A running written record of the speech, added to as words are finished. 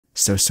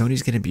So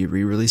Sony's going to be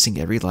re-releasing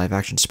every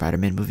live-action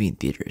Spider-Man movie in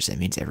theaters. That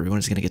means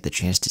everyone's going to get the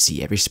chance to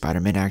see every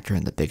Spider-Man actor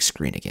on the big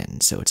screen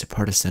again, so it's a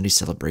part of Sony's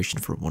celebration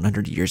for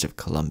 100 years of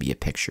Columbia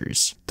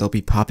Pictures. They'll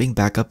be popping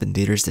back up in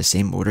theaters the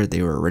same order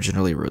they were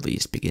originally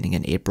released, beginning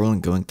in April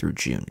and going through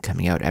June,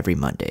 coming out every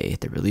Monday.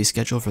 The release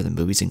schedule for the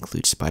movies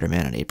includes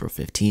Spider-Man on April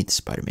 15th,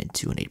 Spider-Man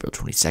 2 on April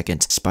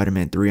 22nd,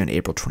 Spider-Man 3 on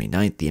April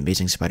 29th, The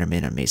Amazing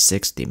Spider-Man on May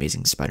 6th, The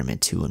Amazing Spider-Man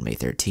 2 on May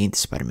 13th,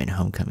 Spider-Man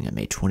Homecoming on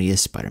May 20th,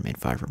 Spider-Man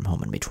Far From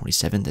Home on May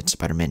 27th, and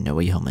Spider-Man No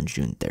Way Home on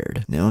June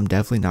 3rd. Now, I'm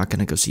definitely not going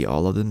to go see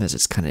all of them as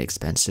it's kind of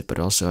expensive, but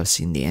also I've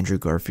seen the Andrew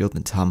Garfield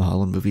and Tom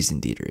Holland movies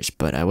in theaters,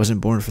 but I wasn't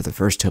born for the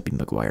first Tobey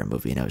Maguire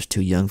movie and I was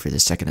too young for the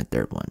second and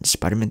third one.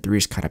 Spider-Man 3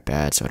 is kind of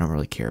bad, so I don't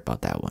really care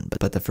about that one,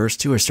 but the first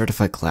two are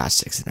certified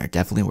classics and are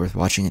definitely worth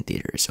watching in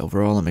theaters.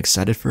 Overall, I'm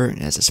excited for it,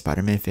 and as a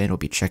Spider-Man fan, will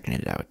be checking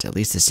it out, at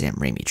least the Sam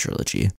Raimi trilogy.